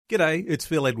G'day, it's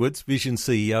Phil Edwards, Vision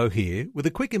CEO here, with a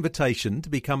quick invitation to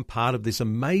become part of this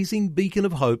amazing beacon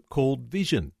of hope called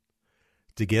Vision.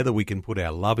 Together we can put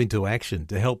our love into action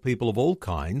to help people of all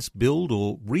kinds build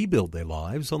or rebuild their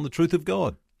lives on the truth of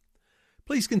God.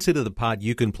 Please consider the part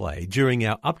you can play during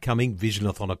our upcoming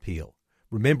Visionathon appeal,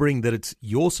 remembering that it's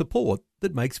your support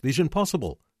that makes Vision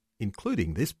possible,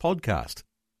 including this podcast.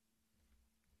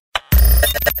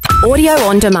 Audio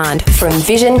on demand from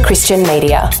Vision Christian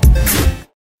Media.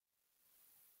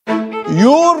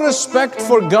 Your respect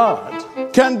for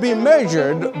God can be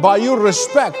measured by your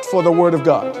respect for the Word of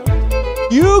God.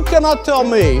 You cannot tell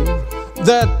me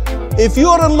that if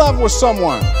you're in love with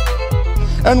someone,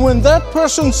 and when that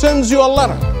person sends you a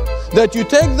letter, that you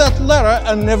take that letter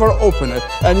and never open it,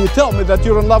 and you tell me that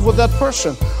you're in love with that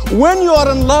person. When you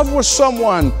are in love with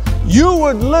someone, you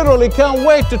would literally can't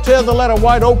wait to tear the letter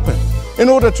wide open in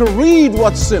order to read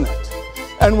what's in it.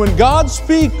 And when God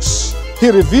speaks, He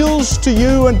reveals to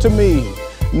you and to me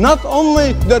not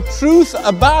only the truth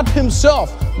about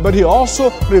Himself, but He also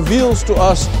reveals to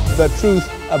us the truth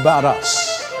about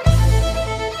us.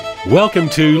 Welcome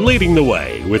to Leading the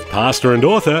Way with pastor and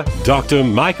author Dr.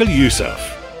 Michael Youssef.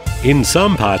 In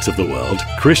some parts of the world,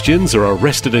 Christians are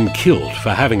arrested and killed for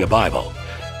having a Bible.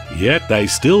 Yet they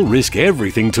still risk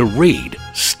everything to read,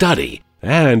 study,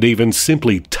 and even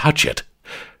simply touch it.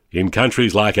 In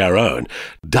countries like our own,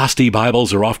 dusty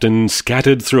Bibles are often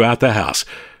scattered throughout the house,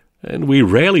 and we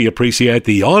rarely appreciate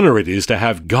the honor it is to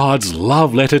have God's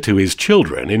love letter to His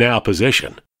children in our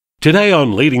possession. Today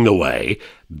on Leading the Way,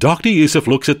 Dr. Youssef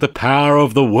looks at the power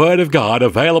of the Word of God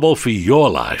available for your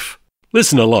life.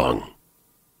 Listen along.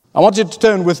 I want you to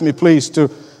turn with me, please, to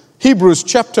Hebrews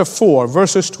chapter 4,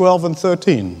 verses 12 and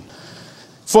 13.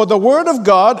 For the Word of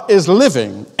God is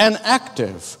living and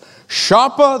active,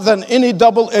 sharper than any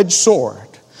double-edged sword.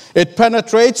 It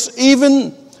penetrates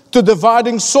even to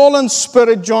dividing soul and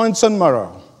spirit, joints and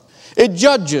marrow. It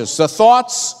judges the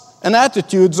thoughts and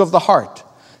attitudes of the heart.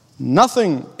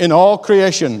 Nothing in all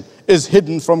creation is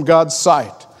hidden from God's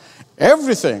sight.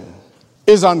 Everything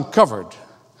is uncovered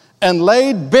and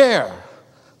laid bare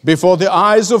before the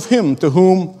eyes of Him to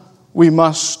whom we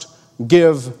must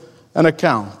give an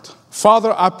account.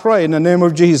 Father, I pray in the name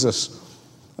of Jesus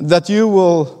that You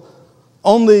will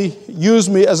only use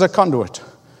me as a conduit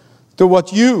to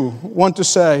what You want to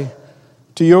say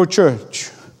to Your church,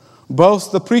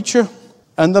 both the preacher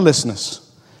and the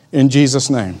listeners. In Jesus'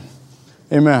 name,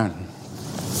 amen.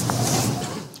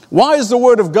 Why is the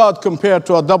Word of God compared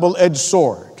to a double-edged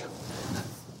sword?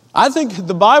 I think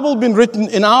the Bible being written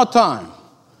in our time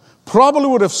probably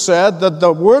would have said that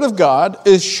the Word of God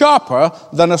is sharper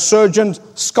than a surgeon's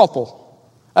scalpel.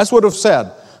 That's what it would have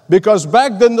said. Because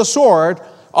back then the sword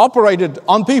operated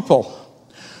on people.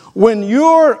 When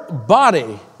your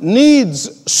body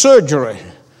needs surgery,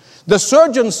 the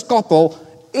surgeon's scalpel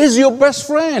is your best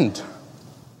friend.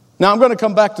 Now I'm going to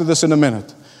come back to this in a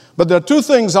minute. But there are two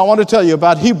things I want to tell you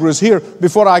about Hebrews here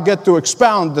before I get to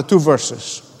expound the two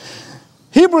verses.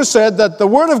 Hebrews said that the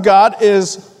Word of God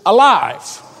is alive.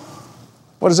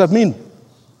 What does that mean?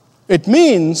 It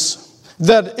means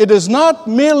that it is not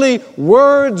merely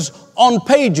words on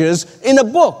pages in a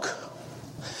book.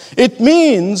 It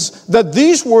means that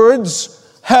these words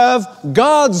have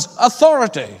God's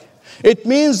authority. It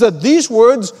means that these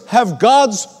words have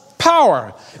God's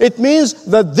power. It means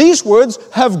that these words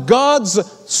have God's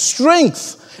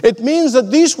strength. It means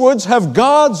that these words have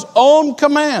God's own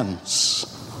commands.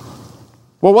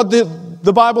 Well, what did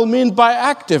the Bible mean by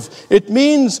active? It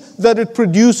means that it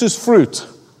produces fruit.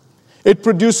 It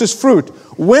produces fruit.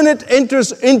 When it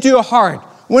enters into your heart,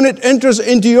 when it enters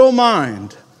into your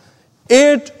mind,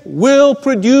 it will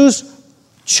produce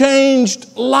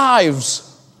changed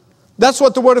lives. That's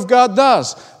what the Word of God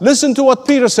does. Listen to what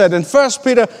Peter said in 1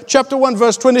 Peter chapter 1,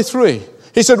 verse 23.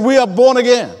 He said, we are born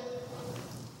again.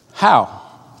 How?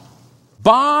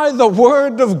 By the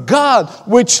Word of God,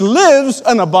 which lives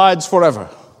and abides forever.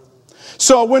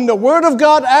 So when the Word of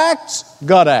God acts,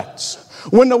 God acts.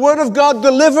 When the Word of God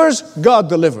delivers, God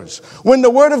delivers. When the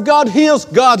Word of God heals,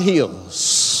 God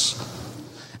heals.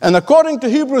 And according to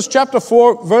Hebrews chapter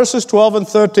 4, verses 12 and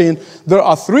 13, there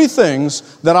are three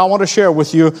things that I want to share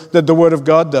with you that the Word of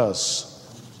God does.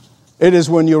 It is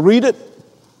when you read it,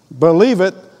 believe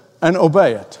it, and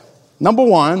obey it. Number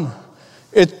one,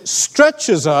 it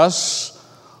stretches us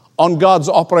on God's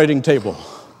operating table.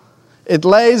 It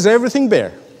lays everything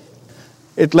bare.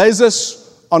 It lays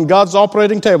us on God's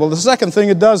operating table. The second thing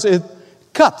it does, it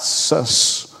cuts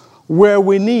us where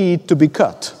we need to be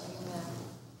cut.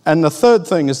 And the third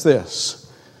thing is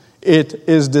this. It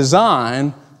is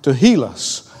designed to heal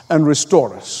us and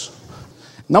restore us.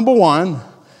 Number one,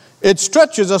 It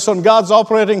stretches us on God's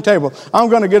operating table. I'm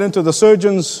going to get into the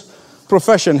surgeon's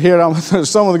profession here.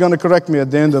 Someone's going to correct me at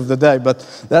the end of the day, but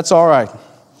that's all right.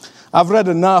 I've read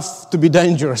enough to be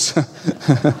dangerous.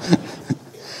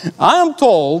 I am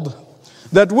told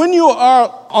that when you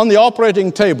are on the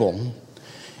operating table,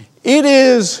 it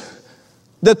is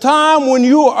the time when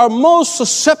you are most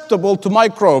susceptible to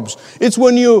microbes. It's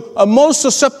when you are most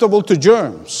susceptible to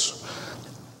germs.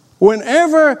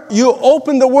 Whenever you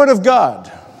open the Word of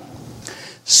God,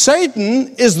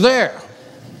 Satan is there.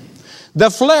 The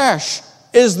flesh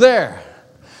is there.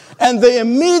 And they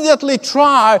immediately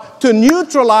try to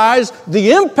neutralize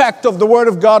the impact of the Word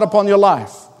of God upon your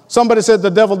life. Somebody said the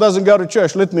devil doesn't go to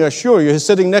church. Let me assure you, he's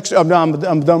sitting next to you.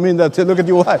 I don't mean that to look at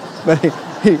your wife, but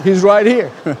he's right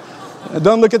here.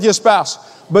 Don't look at your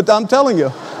spouse. But I'm telling you,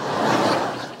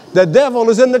 the devil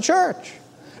is in the church.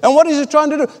 And what is he trying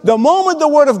to do? The moment the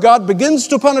Word of God begins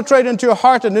to penetrate into your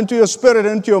heart and into your spirit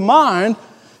and into your mind,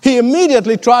 he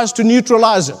immediately tries to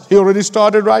neutralize it. He already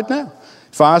started right now.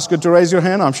 If I ask you to raise your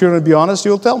hand, I'm sure to be honest,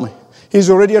 you'll tell me. He's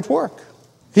already at work.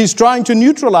 He's trying to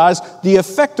neutralize the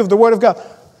effect of the Word of God.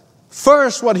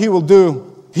 First, what he will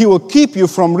do, he will keep you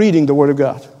from reading the Word of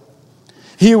God.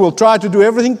 He will try to do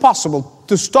everything possible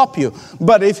to stop you.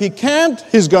 But if he can't,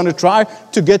 he's going to try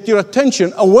to get your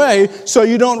attention away so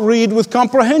you don't read with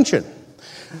comprehension.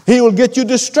 He will get you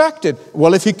distracted.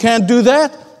 Well, if he can't do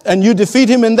that, and you defeat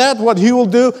him in that, what he will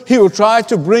do, he will try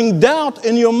to bring doubt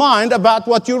in your mind about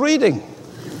what you're reading.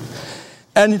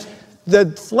 And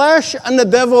the flesh and the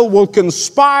devil will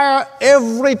conspire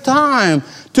every time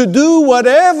to do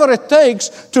whatever it takes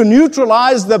to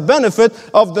neutralize the benefit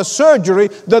of the surgery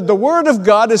that the Word of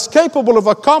God is capable of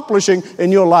accomplishing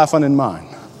in your life and in mine.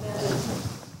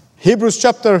 Hebrews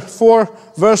chapter 4,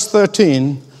 verse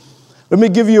 13. Let me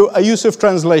give you a Yusuf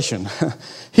translation.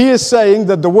 He is saying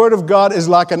that the Word of God is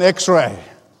like an X-ray.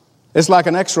 It's like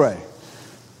an X-ray.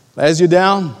 Lays you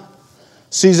down,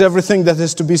 sees everything that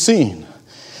is to be seen.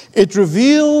 It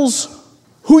reveals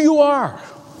who you are.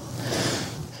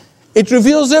 It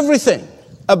reveals everything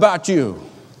about you.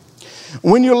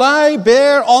 When you lie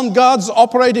bare on God's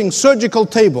operating surgical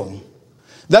table,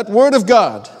 that Word of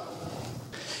God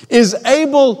is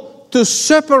able to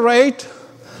separate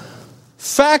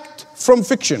fact from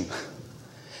fiction.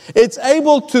 It's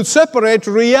able to separate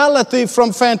reality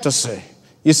from fantasy.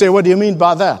 You say, what do you mean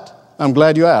by that? I'm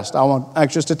glad you asked. I'm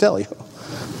anxious to tell you.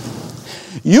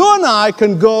 You and I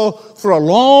can go for a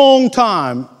long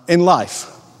time in life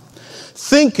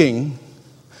thinking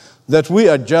that we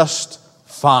are just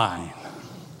fine.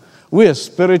 We are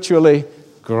spiritually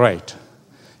great.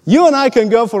 You and I can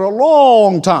go for a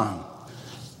long time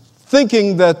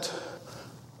thinking that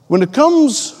when it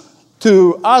comes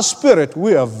to our spirit,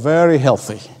 we are very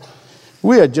healthy.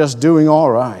 We are just doing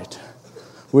all right.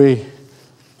 We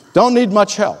don't need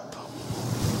much help.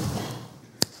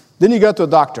 Then you go to a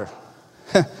doctor,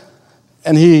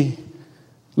 and he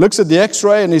looks at the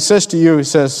X-ray and he says to you, he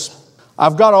says,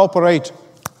 I've got to operate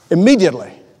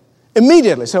immediately.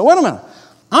 Immediately. So wait a minute,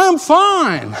 I am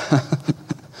fine.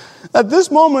 At this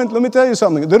moment, let me tell you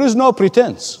something. There is no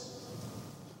pretense.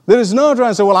 There is no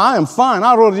trying to say, well, I am fine.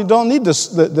 I already don't need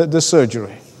this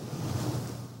surgery.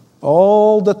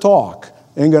 All the talk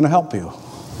ain't going to help you.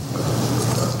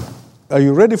 Are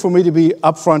you ready for me to be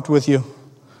upfront with you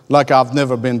like I've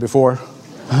never been before?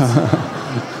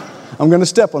 I'm going to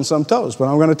step on some toes, but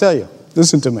I'm going to tell you.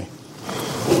 Listen to me.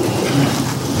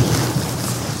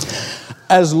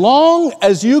 As long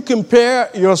as you compare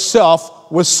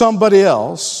yourself with somebody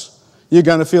else, you're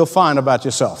going to feel fine about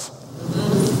yourself.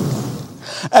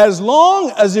 As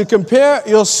long as you compare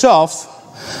yourself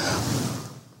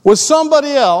with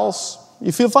somebody else,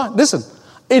 you feel fine. Listen,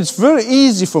 it's very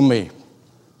easy for me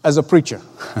as a preacher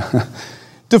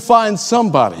to find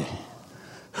somebody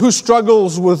who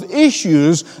struggles with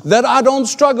issues that I don't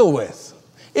struggle with.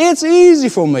 It's easy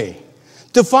for me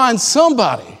to find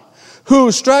somebody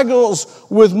who struggles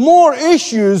with more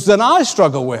issues than I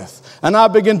struggle with. And I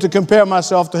begin to compare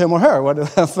myself to him or her. What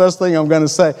the first thing I'm going to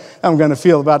say, I'm going to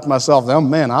feel about myself, oh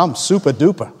man, I'm super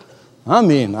duper. I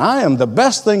mean, I am the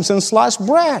best thing since sliced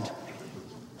bread.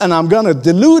 And I'm going to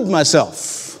delude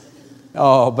myself.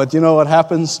 Oh, but you know what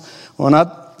happens when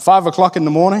at 5 o'clock in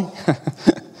the morning,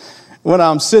 when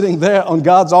I'm sitting there on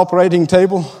God's operating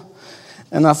table,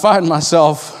 and I find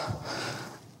myself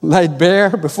laid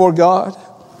bare before God,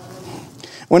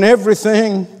 when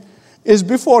everything is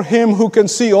before Him who can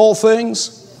see all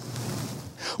things,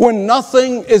 when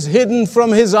nothing is hidden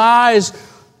from His eyes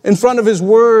in front of His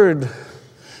Word,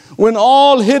 when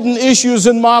all hidden issues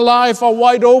in my life are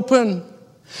wide open,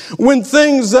 when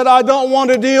things that I don't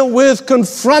want to deal with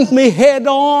confront me head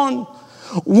on,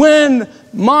 When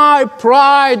my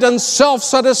pride and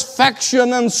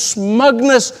self-satisfaction and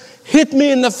smugness hit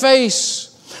me in the face,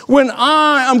 when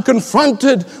I am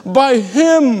confronted by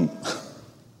Him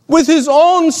with His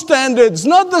own standards,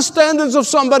 not the standards of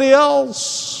somebody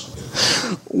else,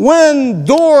 when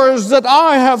doors that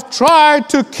I have tried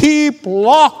to keep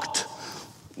locked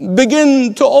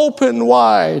begin to open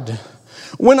wide,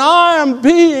 when I am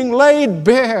being laid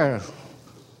bare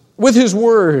with His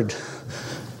Word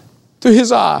to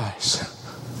His eyes,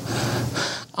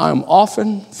 I'm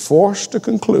often forced to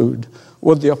conclude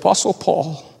with the Apostle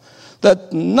Paul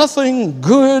that nothing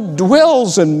good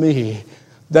dwells in me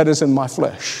that is in my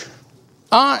flesh.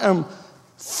 I am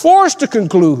forced to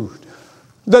conclude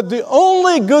that the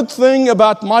only good thing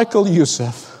about Michael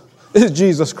Youssef is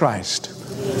Jesus Christ.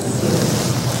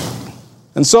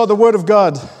 And so the Word of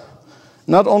God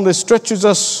not only stretches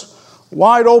us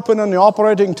wide open on the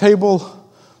operating table,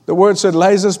 the Word said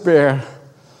lays us bare,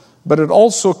 but it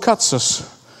also cuts us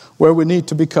where we need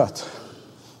to be cut.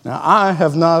 Now, I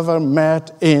have never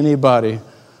met anybody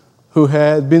who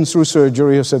had been through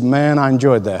surgery who said, man, I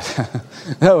enjoyed that.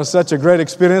 That was such a great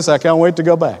experience, I can't wait to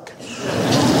go back.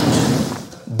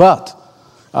 But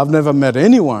I've never met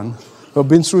anyone who had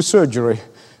been through surgery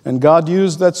and God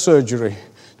used that surgery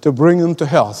to bring them to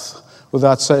health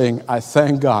without saying, I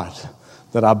thank God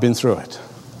that I've been through it.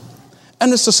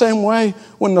 And it's the same way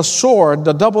when the sword,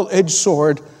 the double-edged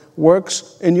sword,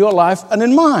 works in your life and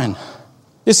in mine.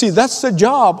 You see, that's the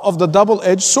job of the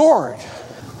double-edged sword.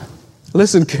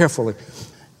 Listen carefully.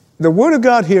 The Word of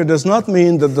God here does not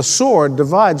mean that the sword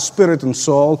divides spirit and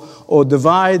soul or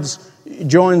divides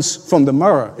joints from the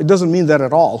mirror. It doesn't mean that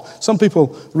at all. Some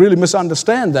people really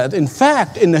misunderstand that. In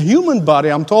fact, in the human body,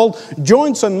 I'm told,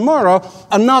 joints and mirror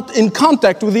are not in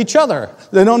contact with each other.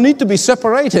 They don't need to be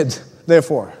separated,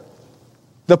 therefore.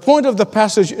 The point of the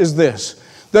passage is this,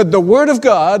 that the Word of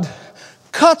God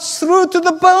cuts through to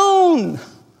the bone.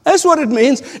 That's what it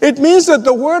means. It means that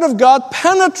the Word of God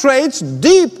penetrates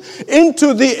deep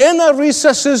into the inner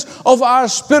recesses of our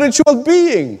spiritual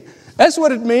being. That's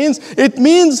what it means. It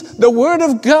means the Word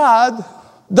of God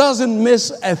doesn't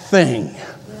miss a thing.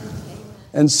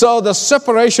 And so the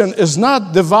separation is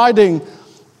not dividing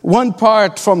one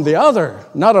part from the other,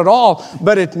 not at all,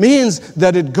 but it means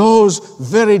that it goes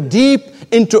very deep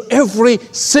into every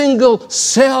single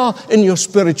cell in your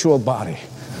spiritual body.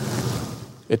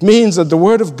 It means that the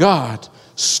Word of God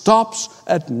stops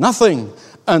at nothing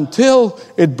until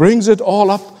it brings it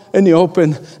all up in the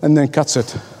open and then cuts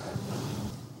it.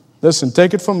 Listen,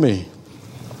 take it from me.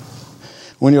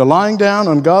 When you're lying down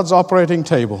on God's operating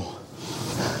table,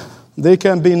 there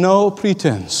can be no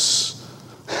pretense.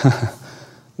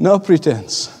 No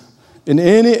pretense in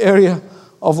any area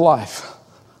of life.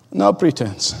 No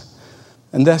pretense.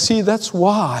 And that's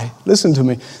why, listen to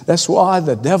me, that's why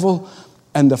the devil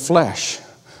and the flesh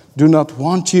do not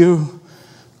want you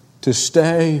to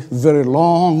stay very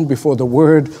long before the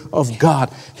Word of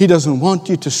God. He doesn't want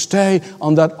you to stay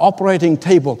on that operating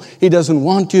table. He doesn't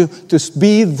want you to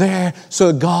be there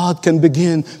so God can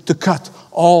begin to cut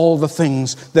all the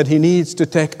things that He needs to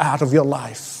take out of your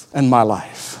life and my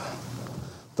life.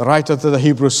 The writer to the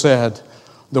Hebrews said,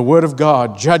 the Word of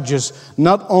God judges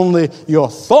not only your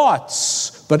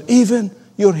thoughts, but even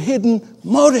your hidden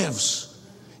motives.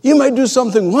 You may do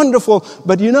something wonderful,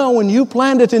 but you know, when you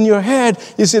planned it in your head,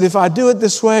 you said, if I do it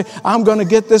this way, I'm going to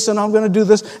get this and I'm going to do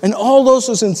this. And all those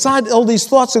is inside, all these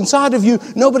thoughts inside of you,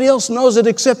 nobody else knows it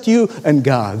except you and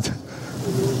God.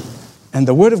 And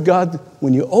the Word of God,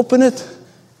 when you open it,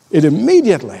 it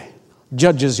immediately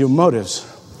judges your motives.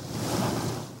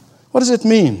 What does it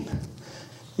mean?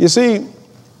 You see,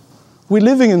 we're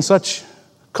living in such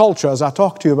culture, as I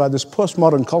talked to you about this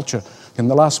postmodern culture in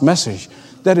the last message,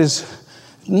 that is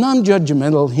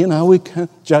non-judgmental. You know, we can't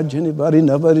judge anybody,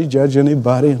 nobody judge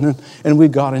anybody. And we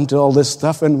got into all this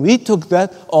stuff, and we took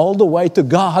that all the way to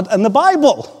God and the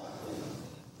Bible.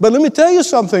 But let me tell you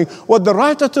something. What the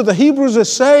writer to the Hebrews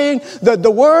is saying, that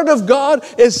the Word of God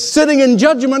is sitting in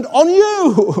judgment on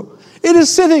you. It is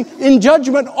sitting in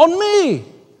judgment on me.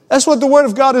 That's what the Word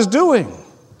of God is doing.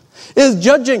 It's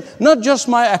judging not just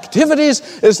my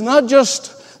activities, it's not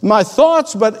just my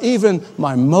thoughts, but even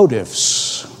my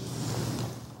motives.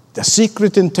 The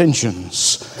secret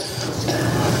intentions.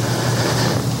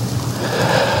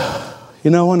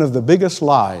 You know, one of the biggest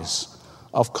lies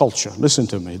of culture, listen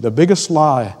to me, the biggest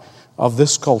lie of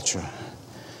this culture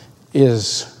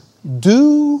is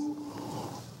do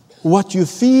what you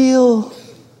feel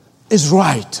is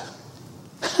right.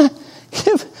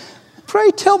 Pray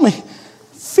tell me,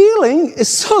 feeling is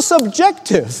so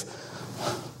subjective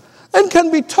and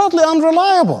can be totally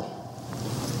unreliable.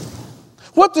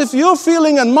 What if your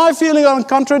feeling and my feeling are in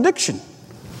contradiction?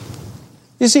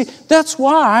 You see, that's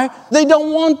why they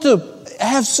don't want to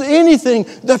have anything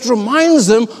that reminds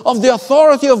them of the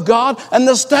authority of God and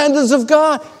the standards of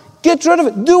God. Get rid of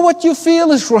it. Do what you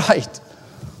feel is right.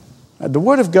 And the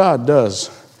Word of God does.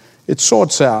 It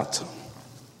sorts out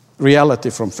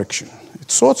reality from fiction. It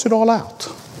sorts it all out.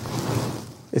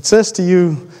 It says to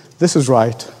you, this is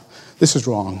right, this is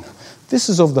wrong, this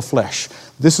is of the flesh,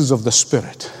 this is of the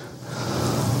spirit.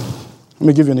 Let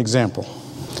me give you an example.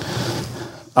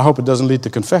 I hope it doesn't lead to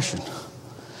confession.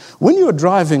 When you're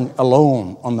driving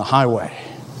alone on the highway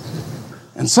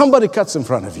and somebody cuts in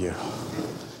front of you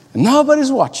and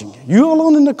nobody's watching you, you're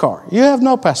alone in the car, you have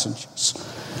no passengers,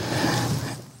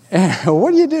 and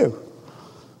what do?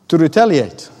 To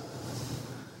retaliate.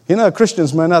 You know,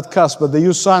 Christians may not cuss, but they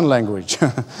use sign language.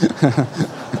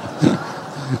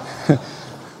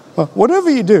 Well, whatever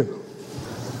you do,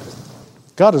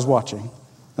 God is watching.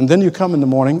 And then you come in the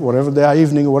morning, whatever the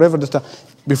evening, or whatever the time,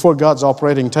 before God's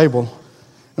operating table.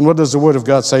 And what does the Word of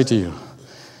God say to you?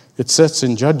 It sets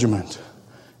in judgment.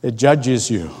 It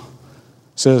judges you. It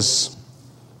says,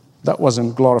 that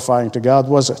wasn't glorifying to God,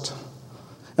 was it?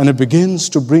 And it begins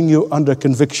to bring you under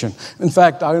conviction. In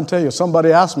fact, I can tell you,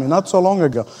 somebody asked me not so long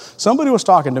ago, somebody was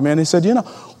talking to me and he said,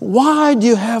 why do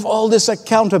you have all this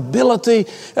accountability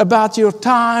about your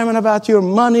time and about your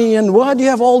money, and why do you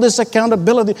have all this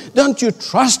accountability? Don't you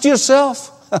trust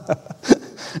yourself?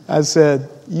 I said,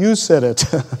 you said it.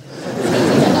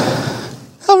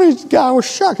 The guy was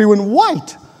shocked. He went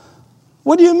white.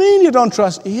 What do you mean you don't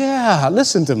trust? Yeah,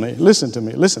 listen to me.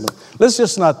 Let's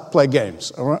just not play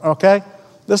games, okay?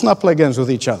 Let's not play games with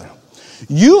each other.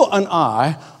 You and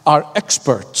I are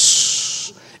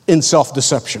experts in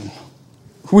self-deception.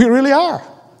 We really are.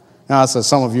 Now,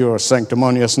 some of you are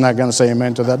sanctimonious, not going to say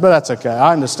amen to that, but that's okay.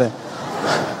 I understand.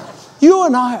 You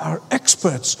and I are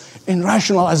experts in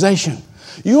rationalization.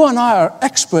 You and I are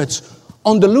experts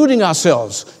on deluding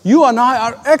ourselves. You and I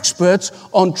are experts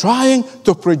on trying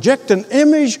to project an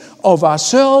image of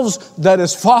ourselves that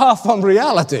is far from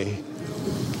reality.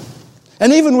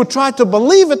 And even we try to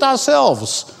believe it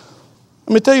ourselves.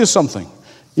 Let me tell you something.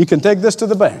 You can take this to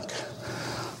the bank.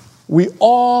 We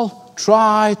all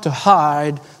try to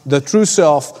hide the true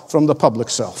self from the public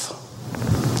self.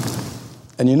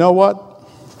 And you know what?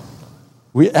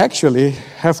 We actually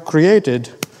have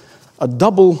created a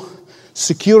double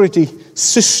security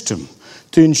system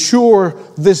to ensure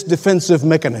this defensive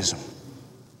mechanism.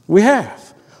 We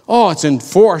have. It's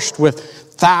enforced with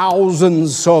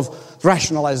thousands of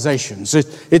rationalizations.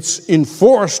 It's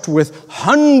enforced with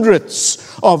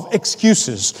hundreds of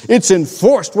excuses. It's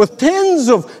enforced with tens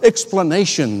of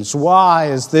explanations. Why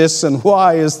is this and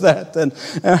why is that? And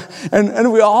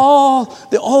they're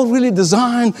all really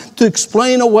designed to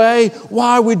explain away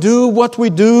why we do what we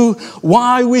do,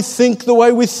 why we think the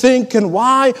way we think, and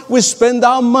why we spend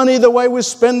our money the way we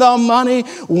spend our money,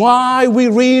 why we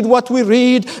read what we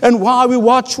read, and why we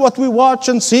watch what we watch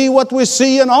and see what we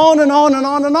see, and on and on and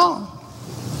on and on.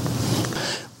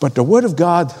 But the Word of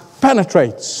God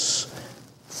penetrates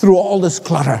through all this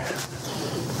clutter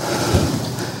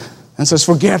and says,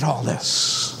 forget all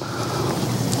this.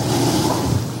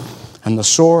 And the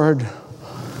sword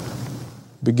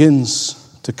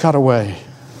begins to cut away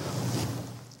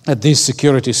at these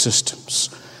security systems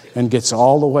and gets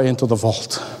all the way into the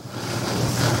vault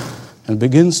and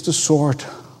begins to sort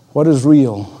what is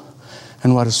real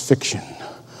and what is fiction,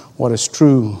 what is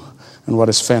true and what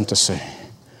is fantasy.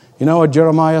 You know what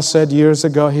Jeremiah said years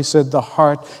ago? He said, the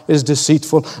heart is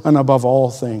deceitful and above all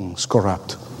things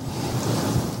corrupt.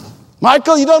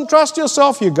 Michael, you don't trust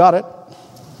yourself? You got it.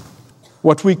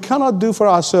 What we cannot do for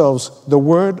ourselves, the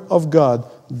Word of God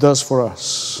does for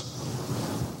us.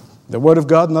 The Word of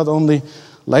God not only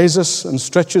lays us and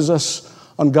stretches us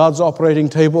on God's operating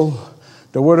table,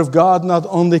 the Word of God not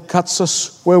only cuts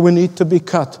us where we need to be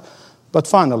cut, but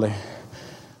finally,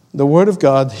 the Word of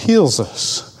God heals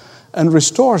us and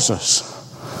restores us.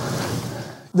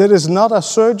 There is not a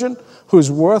surgeon who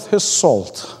is worth his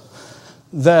salt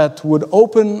that would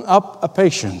open up a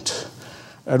patient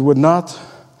and would not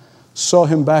sew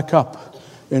him back up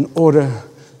in order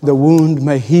the wound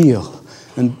may heal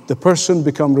and the person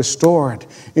become restored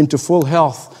into full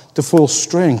health, to full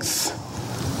strength.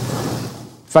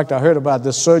 In fact, I heard about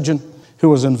this surgeon who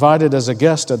was invited as a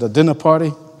guest at a dinner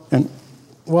party, and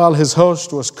while his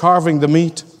host was carving the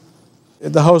meat,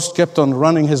 the host kept on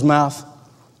running his mouth.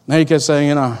 And he kept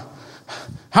saying,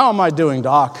 how am I doing,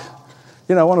 Doc?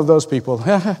 One of those people.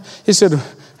 He said,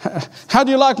 how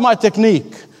do you like my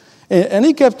technique? And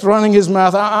he kept running his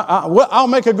mouth. I'll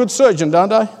make a good surgeon,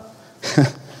 don't I?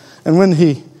 And when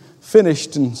he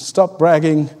finished and stopped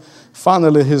bragging,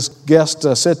 finally his guest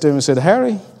said to him, he said,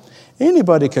 Harry,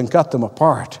 anybody can cut them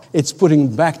apart. It's putting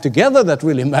them back together that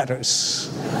really matters.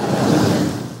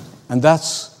 And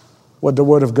that's what the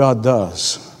Word of God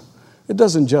does. It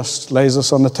doesn't just lays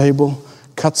us on the table,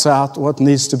 cuts out what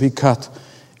needs to be cut.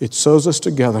 It sews us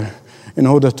together in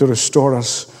order to restore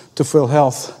us to full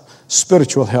health,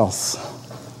 spiritual health.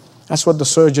 That's what the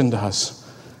surgeon does.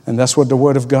 And that's what the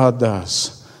Word of God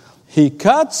does. He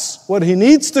cuts what he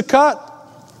needs to cut,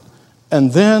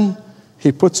 and then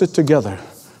he puts it together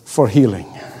for healing.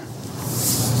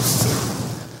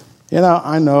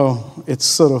 I know it's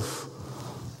sort of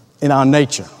in our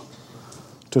nature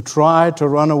to try to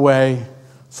run away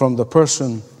from the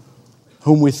person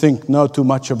whom we think know too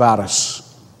much about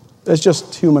us. That's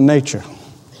just human nature.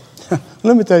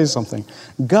 Let me tell you something.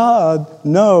 God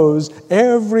knows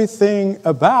everything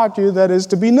about you that is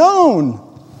to be known.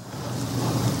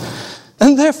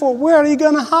 And therefore, where are you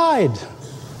going to hide?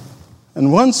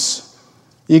 And once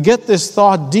you get this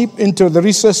thought deep into the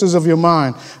recesses of your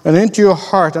mind and into your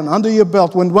heart and under your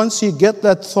belt, once you get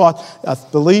that thought, I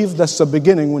believe that's the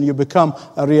beginning when you become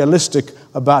realistic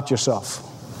about yourself.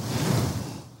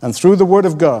 And through the Word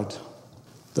of God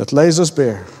that lays us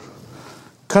bare,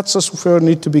 cuts us where it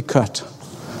needs to be cut,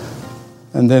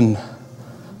 and then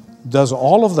does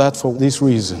all of that for these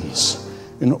reasons,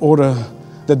 in order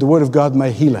that the Word of God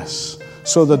may heal us,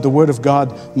 so that the Word of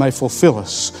God may fulfill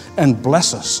us and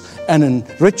bless us and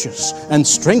enrich us and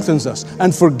strengthens us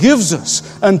and forgives us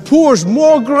and pours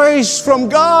more grace from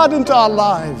God into our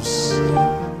lives.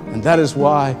 And that is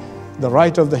why the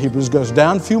writer of the Hebrews goes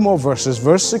down a few more verses,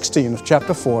 verse 16 of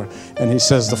chapter 4, and he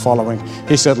says the following.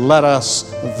 He said, let us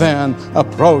then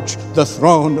approach the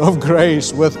throne of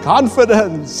grace with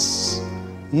confidence,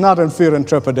 not in fear and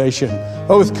trepidation,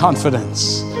 but with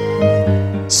confidence,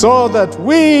 so that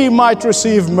we might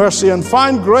receive mercy and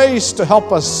find grace to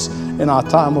help us in our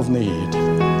time of need.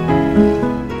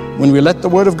 When we let the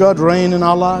Word of God reign in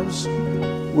our lives,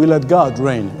 we let God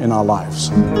reign in our lives.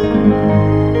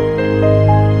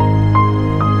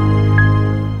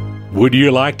 Would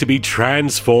you like to be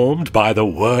transformed by the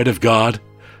Word of God?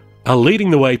 A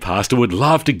Leading the Way pastor would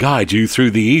love to guide you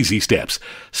through the easy steps.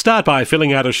 Start by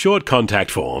filling out a short contact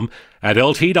form at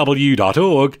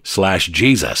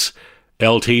ltw.org/Jesus.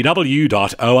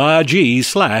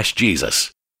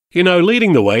 ltw.org/Jesus.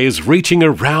 Leading the Way is reaching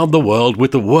around the world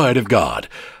with the Word of God.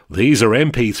 These are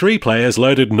MP3 players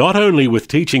loaded not only with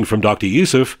teaching from Dr.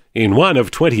 Youssef in one of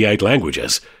 28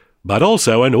 languages, but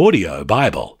also an audio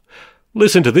Bible.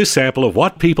 Listen to this sample of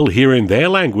what people hear in their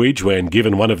language when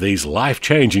given one of these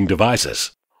life-changing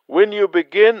devices. When you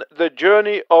begin the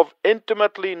journey of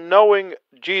intimately knowing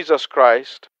Jesus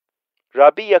Christ,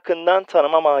 Rabbi yakından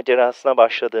tanıma macerasına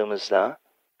başladığımızda,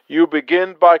 you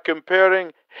begin by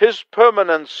comparing His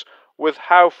permanence with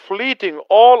how fleeting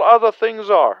all other things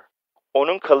are.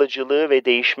 onun kalıcılığı ve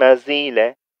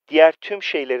değişmezliğiyle diğer tüm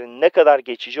şeylerin ne kadar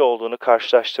geçici olduğunu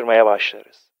karşılaştırmaya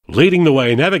başlarız. Leading the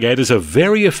Way navigators are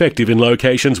very effective in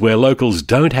locations where locals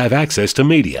don't have access to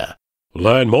media.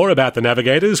 Learn more about the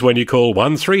navigators when you call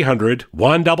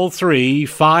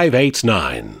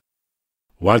 1300-133-589.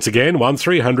 Once again,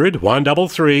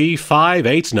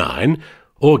 1300-133-589,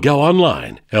 or go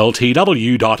online,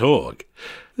 ltw.org.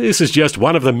 This is just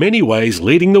one of the many ways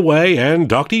Leading the Way and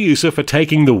Dr. Youssef are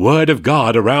taking the Word of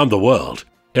God around the world.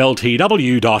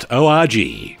 ltw.org.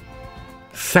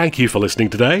 Thank you for listening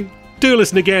today. Do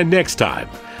listen again next time.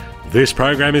 This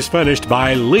program is furnished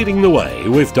by Leading the Way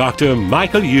with Dr.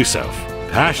 Michael Youssef,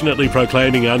 passionately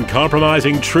proclaiming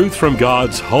uncompromising truth from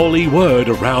God's holy Word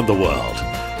around the world.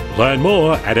 Learn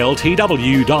more at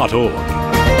ltw.org.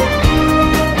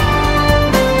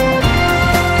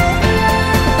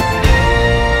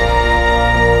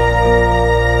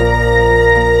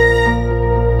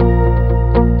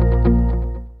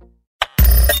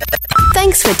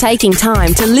 Thanks for taking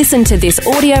time to listen to this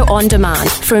audio on demand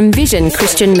from Vision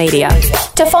Christian Media.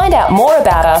 To find out more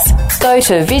about us, go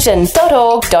to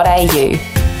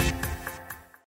vision.org.au.